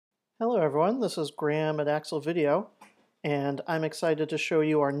Hello everyone, this is Graham at Axle Video, and I'm excited to show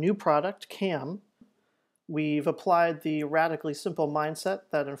you our new product, Cam. We've applied the radically simple mindset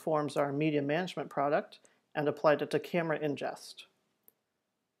that informs our media management product and applied it to camera ingest.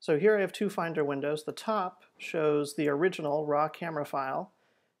 So here I have two Finder windows. The top shows the original raw camera file,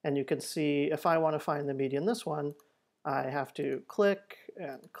 and you can see if I want to find the media in this one, I have to click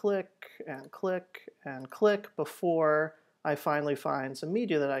and click and click and click before I finally find some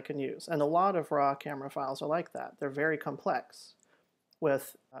media that I can use. And a lot of raw camera files are like that. They're very complex.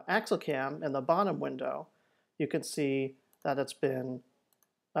 With AxleCam in the bottom window, you can see that it's been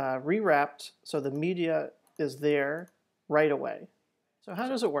rewrapped so the media is there right away. So how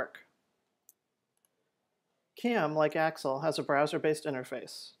does it work? Cam, like Axle, has a browser-based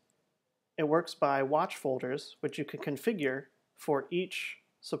interface. It works by watch folders, which you can configure for each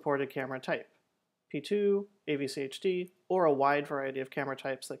supported camera type. P2, AVCHD, or a wide variety of camera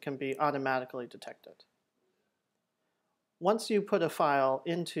types that can be automatically detected. Once you put a file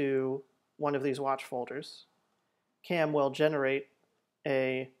into one of these watch folders, Cam will generate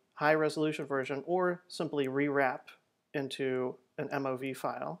a high-resolution version or simply rewrap into an MOV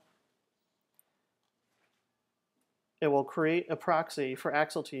file. It will create a proxy for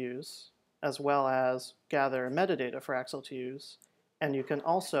Axle to use, as well as gather metadata for Axle to use, and you can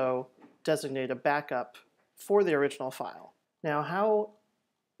also designate a backup for the original file. Now, how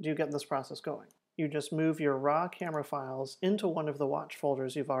do you get this process going? You just move your raw camera files into one of the watch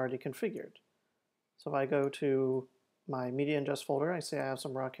folders you've already configured. So if I go to my media ingest folder, I say I have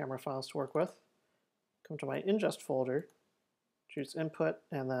some raw camera files to work with. Come to my ingest folder, choose input,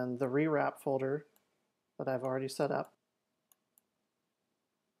 and then the rewrap folder that I've already set up.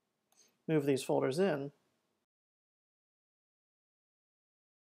 Move these folders in.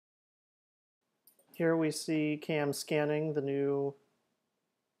 Here we see Cam scanning the new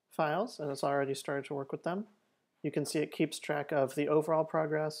files, and it's already started to work with them. You can see it keeps track of the overall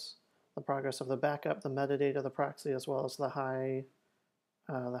progress, the progress of the backup, the metadata, the proxy, as well as the high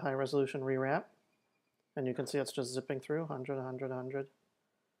resolution rewrap. And you can see it's just zipping through 100, 100, 100.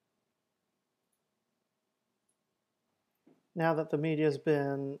 Now that the media has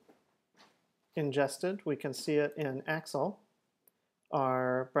been ingested, we can see it in Axle,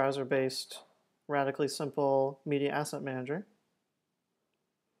 our browser-based radically simple media asset manager.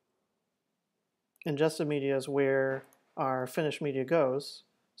 Ingested media is where our finished media goes.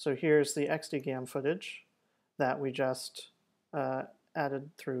 So here's the XDGAM footage that we just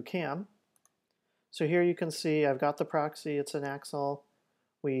added through Cam. So here you can see I've got the proxy, it's in Axle.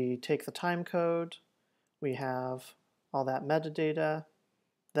 We take the time code, we have all that metadata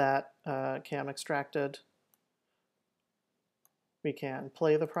that Cam extracted. We can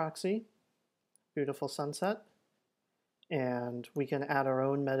play the proxy, beautiful sunset, and we can add our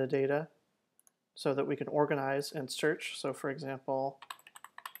own metadata so that we can organize and search. So for example,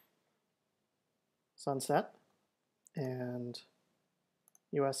 sunset and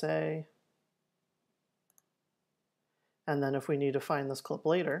USA. And then if we need to find this clip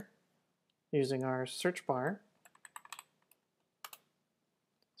later, using our search bar,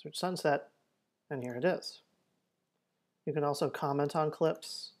 search sunset, and here it is. You can also comment on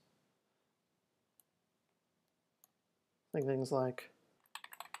clips. Things like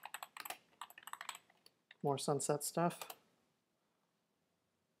more sunset stuff.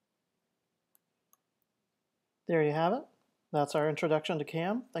 There you have it. That's our introduction to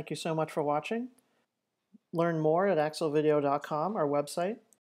Cam. Thank you so much for watching. Learn more at axlevideo.com, our website.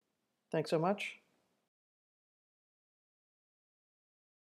 Thanks so much.